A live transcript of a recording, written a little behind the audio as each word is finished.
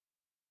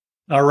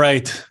All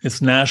right.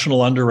 It's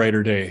National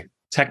Underwriter Day.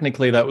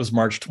 Technically, that was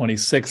March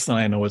 26th, and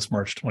I know it's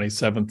March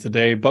 27th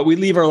today, but we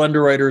leave our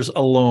underwriters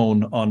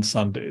alone on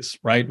Sundays,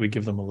 right? We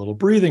give them a little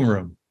breathing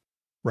room,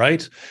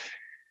 right?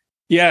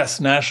 Yes,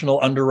 National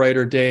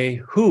Underwriter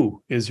Day.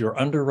 Who is your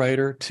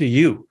underwriter to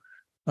you?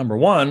 Number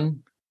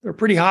one, they're a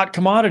pretty hot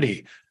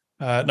commodity.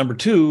 Number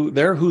two,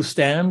 they're who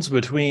stands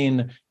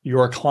between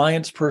your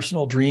client's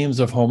personal dreams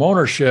of home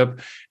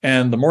ownership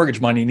and the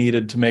mortgage money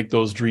needed to make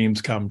those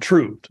dreams come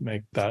true, to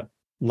make that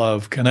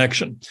love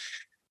connection.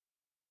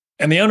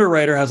 And the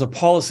underwriter has a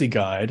policy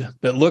guide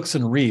that looks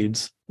and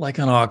reads like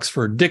an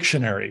Oxford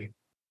dictionary,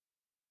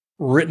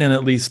 written in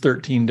at least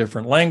 13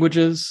 different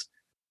languages,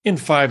 in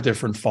 5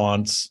 different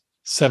fonts,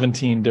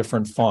 17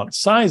 different font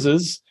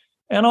sizes,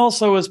 and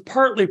also is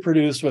partly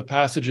produced with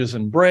passages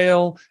in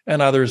Braille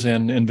and others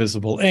in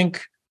invisible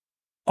ink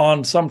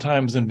on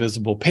sometimes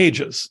invisible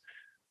pages.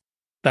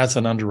 That's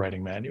an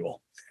underwriting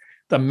manual.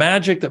 The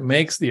magic that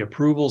makes the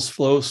approvals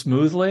flow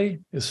smoothly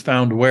is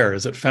found where?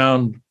 Is it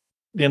found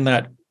in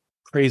that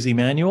crazy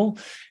manual?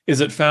 Is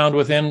it found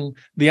within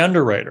the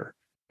underwriter?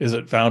 Is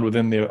it found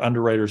within the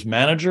underwriter's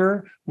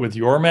manager, with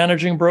your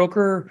managing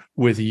broker,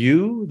 with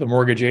you, the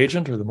mortgage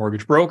agent or the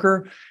mortgage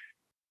broker?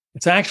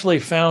 It's actually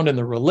found in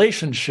the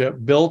relationship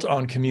built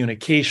on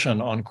communication,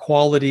 on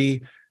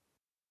quality,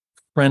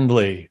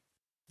 friendly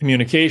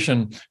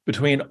communication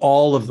between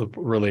all of the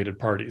related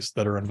parties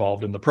that are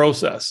involved in the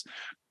process.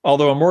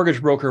 Although a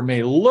mortgage broker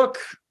may look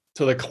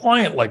to the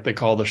client like they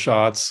call the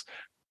shots,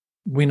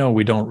 we know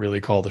we don't really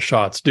call the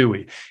shots, do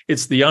we?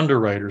 It's the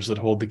underwriters that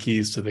hold the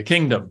keys to the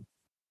kingdom.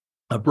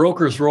 A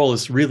broker's role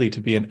is really to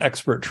be an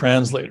expert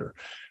translator.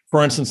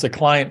 For instance, the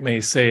client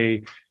may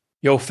say,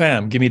 "Yo,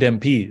 fam, give me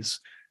them peas,"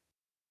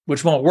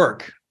 which won't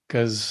work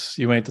because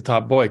you ain't the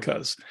top boy,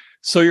 cuz.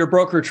 So your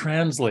broker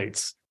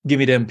translates "give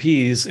me them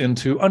peas"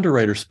 into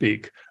underwriter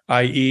speak,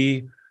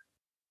 i.e.,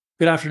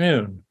 "Good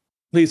afternoon.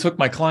 Please hook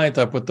my client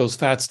up with those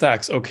fat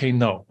stacks." Okay,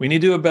 no. We need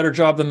to do a better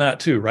job than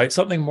that too, right?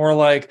 Something more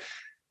like,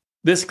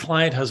 "This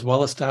client has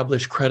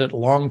well-established credit,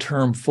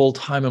 long-term,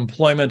 full-time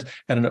employment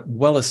at a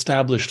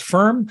well-established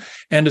firm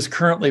and is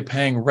currently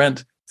paying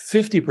rent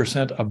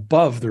 50%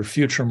 above their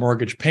future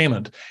mortgage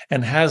payment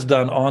and has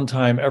done on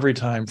time every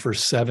time for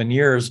 7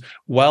 years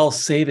while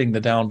saving the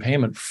down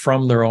payment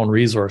from their own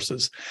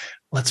resources.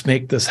 Let's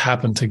make this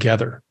happen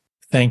together.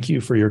 Thank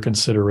you for your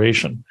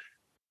consideration."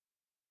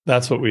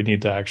 That's what we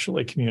need to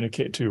actually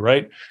communicate to,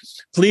 right?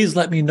 "Please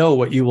let me know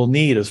what you will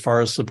need as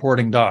far as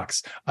supporting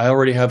docs. I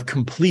already have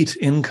complete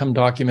income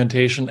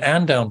documentation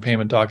and down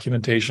payment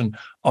documentation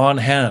on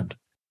hand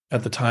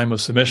at the time of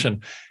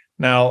submission."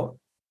 Now,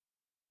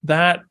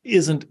 that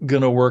isn't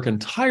going to work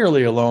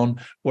entirely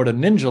alone. What a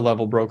ninja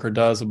level broker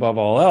does above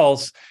all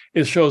else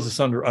is shows us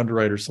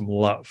underwriters some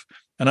love.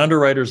 And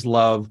underwriters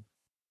love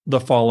the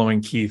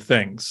following key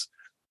things.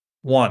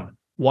 One,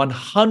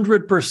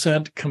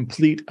 100%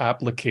 complete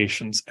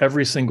applications.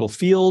 Every single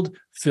field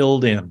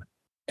filled in.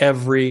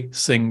 Every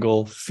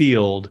single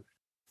field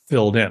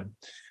filled in.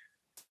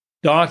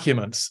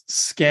 Documents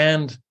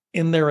scanned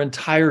in their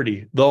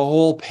entirety, the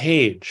whole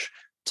page,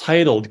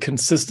 titled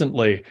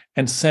consistently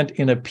and sent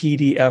in a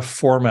PDF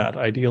format,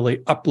 ideally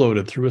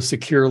uploaded through a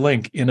secure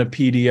link in a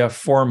PDF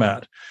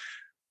format.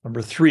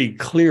 Number 3,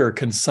 clear,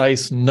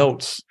 concise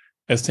notes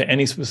as to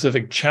any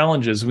specific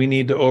challenges we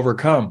need to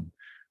overcome.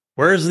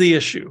 Where's the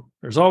issue?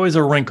 There's always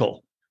a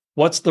wrinkle.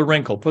 What's the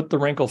wrinkle? Put the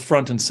wrinkle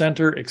front and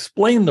center,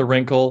 explain the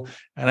wrinkle,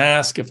 and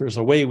ask if there's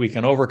a way we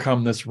can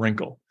overcome this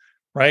wrinkle,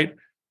 right?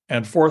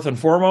 And fourth and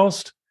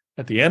foremost,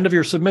 at the end of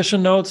your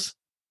submission notes,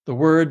 the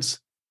words,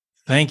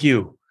 "Thank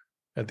you."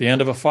 At the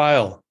end of a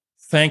file,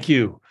 "Thank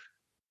you."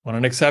 When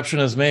an exception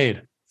is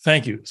made,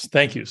 "Thank yous,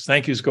 thank yous."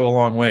 Thank yous go a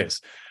long ways.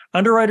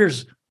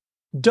 Underwriters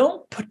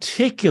don't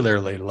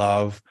particularly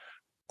love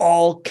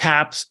all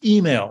caps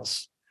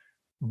emails,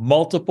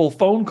 multiple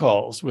phone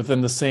calls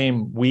within the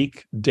same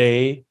week,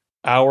 day,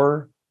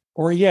 hour,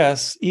 or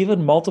yes,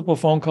 even multiple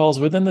phone calls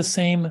within the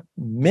same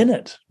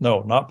minute.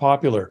 No, not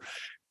popular.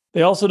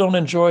 They also don't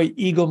enjoy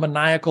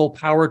egomaniacal,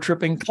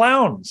 power-tripping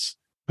clowns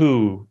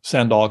who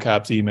send all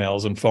caps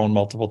emails and phone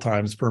multiple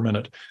times per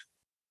minute.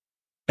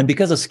 And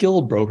because a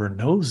skilled broker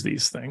knows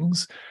these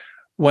things,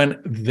 when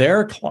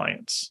their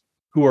clients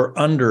who are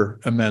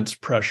under immense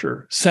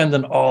pressure send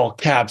an all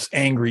caps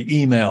angry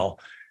email,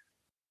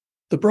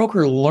 the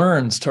broker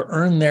learns to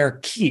earn their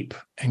keep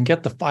and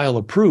get the file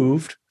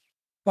approved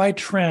by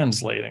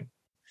translating.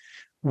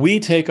 We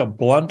take a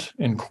blunt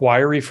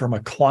inquiry from a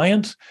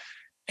client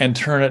and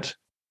turn it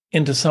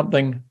into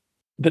something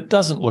that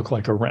doesn't look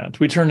like a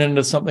rant. We turn it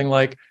into something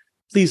like,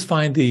 "Please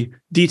find the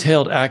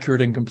detailed,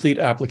 accurate, and complete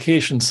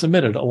application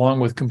submitted along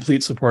with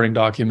complete supporting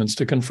documents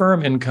to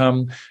confirm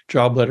income,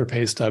 job letter,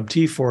 pay stub,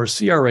 T4,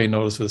 CRA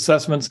notice of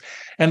assessments,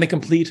 and the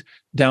complete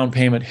down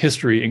payment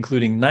history,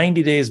 including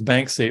 90 days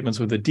bank statements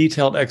with a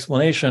detailed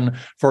explanation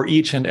for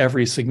each and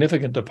every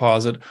significant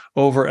deposit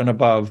over and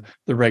above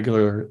the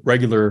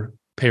regular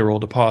payroll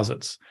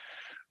deposits."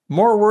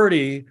 More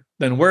wordy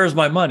than "where's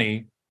my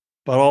money,"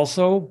 but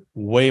also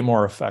way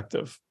more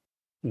effective.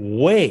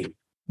 Way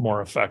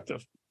more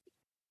effective.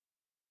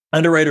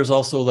 Underwriters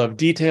also love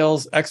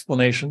details,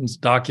 explanations,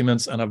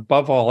 documents, and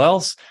above all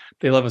else,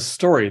 they love a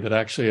story that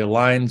actually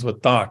aligns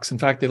with docs. In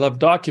fact, they love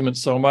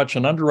documents so much,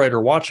 an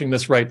underwriter watching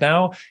this right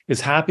now is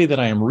happy that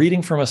I am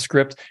reading from a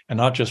script and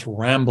not just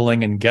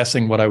rambling and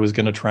guessing what I was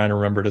going to try and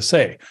remember to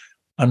say.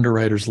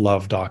 Underwriters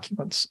love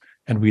documents,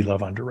 and we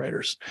love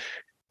underwriters.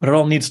 But it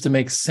all needs to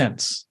make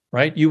sense,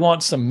 right? You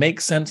want some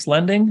make sense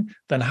lending?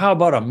 Then how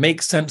about a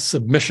make sense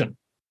submission?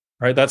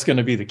 Right, that's going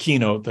to be the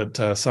keynote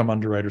that some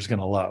underwriter's going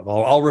to love.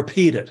 I'll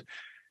repeat it.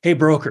 Hey,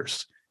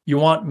 brokers, you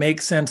want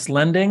make sense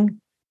lending?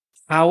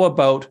 How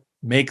about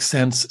make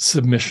sense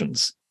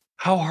submissions?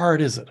 How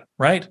hard is it,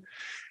 right?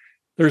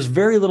 There's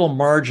very little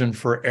margin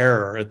for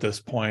error at this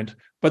point,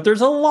 but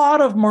there's a lot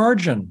of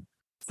margin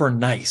for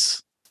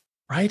nice,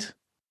 right?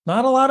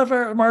 Not a lot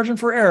of margin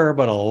for error,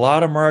 but a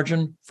lot of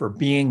margin for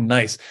being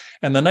nice.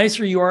 And the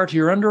nicer you are to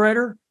your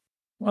underwriter,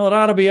 well, it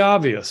ought to be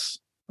obvious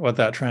what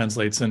that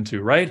translates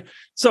into, right?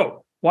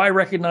 So why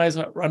recognize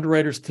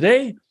underwriters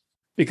today?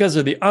 Because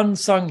they're the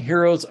unsung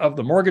heroes of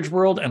the mortgage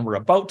world, and we're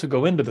about to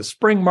go into the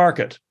spring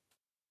market.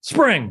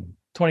 Spring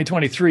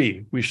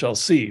 2023, we shall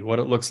see what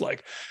it looks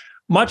like.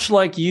 Much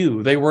like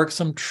you, they work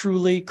some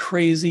truly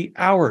crazy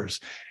hours.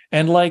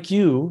 And like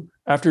you,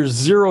 after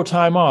zero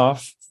time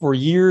off for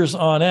years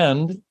on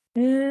end,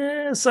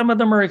 some of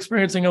them are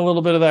experiencing a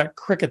little bit of that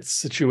crickets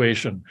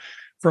situation.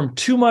 From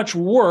too much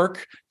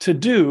work to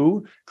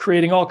do,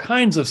 creating all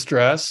kinds of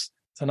stress,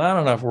 to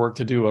not enough work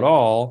to do at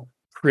all,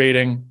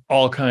 creating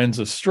all kinds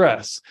of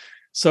stress.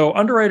 So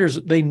underwriters,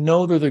 they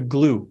know they're the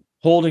glue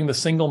holding the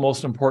single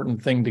most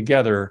important thing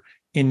together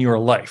in your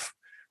life,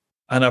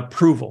 an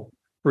approval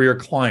for your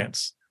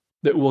clients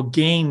that will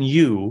gain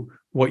you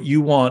what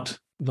you want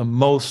the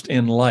most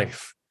in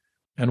life.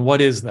 And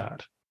what is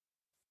that?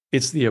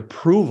 It's the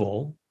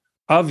approval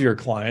of your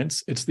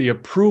clients. It's the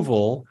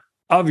approval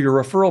of your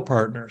referral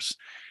partners.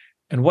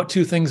 And what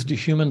two things do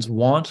humans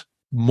want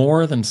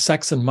more than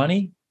sex and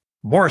money?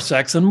 More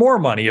sex and more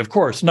money, of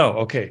course. No,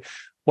 okay.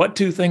 What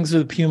two things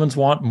do humans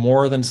want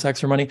more than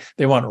sex or money?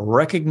 They want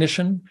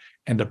recognition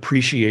and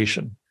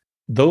appreciation.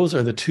 Those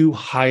are the two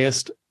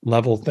highest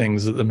level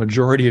things that the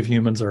majority of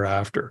humans are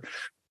after.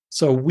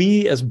 So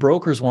we as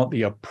brokers want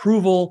the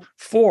approval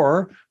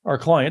for our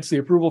clients, the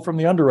approval from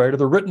the underwriter,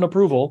 the written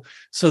approval,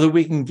 so that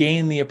we can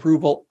gain the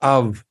approval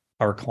of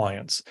our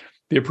clients,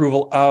 the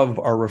approval of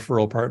our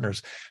referral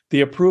partners,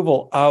 the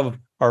approval of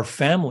our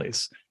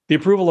families, the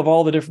approval of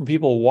all the different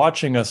people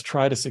watching us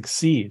try to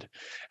succeed.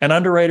 And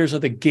underwriters are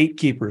the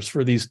gatekeepers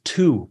for these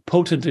two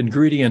potent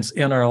ingredients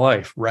in our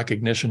life,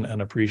 recognition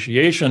and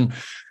appreciation.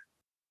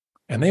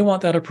 And they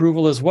want that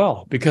approval as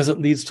well, because it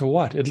leads to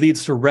what? It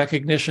leads to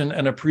recognition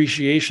and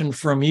appreciation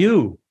from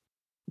you,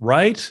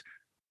 right?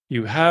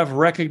 You have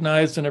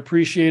recognized and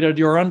appreciated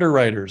your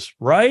underwriters,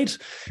 right?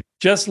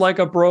 Just like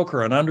a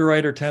broker, an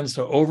underwriter tends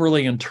to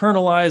overly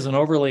internalize and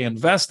overly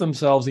invest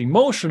themselves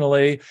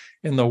emotionally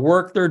in the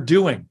work they're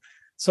doing.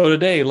 So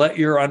today, let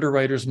your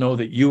underwriters know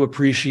that you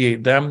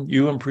appreciate them,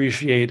 you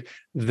appreciate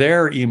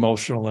their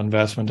emotional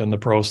investment in the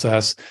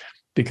process,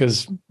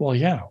 because, well,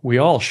 yeah, we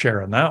all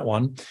share in that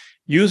one.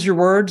 Use your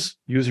words,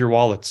 use your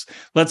wallets.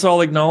 Let's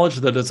all acknowledge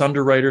that it's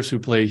underwriters who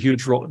play a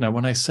huge role. Now,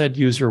 when I said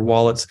use your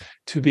wallets,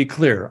 to be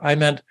clear, I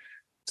meant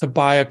to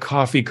buy a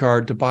coffee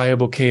card, to buy a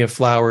bouquet of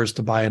flowers,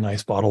 to buy a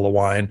nice bottle of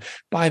wine,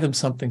 buy them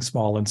something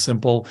small and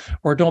simple,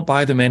 or don't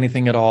buy them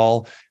anything at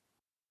all.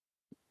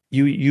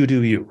 You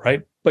do you,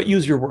 right? But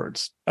use your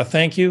words. A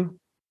thank you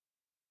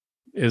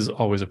is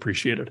always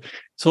appreciated.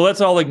 So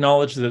let's all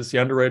acknowledge that it's the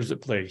underwriters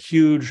that play a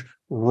huge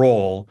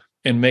role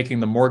in making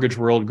the mortgage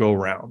world go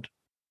round.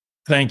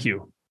 Thank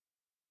you.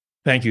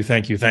 Thank you,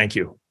 thank you, thank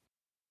you.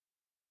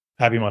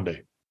 Happy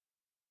Monday.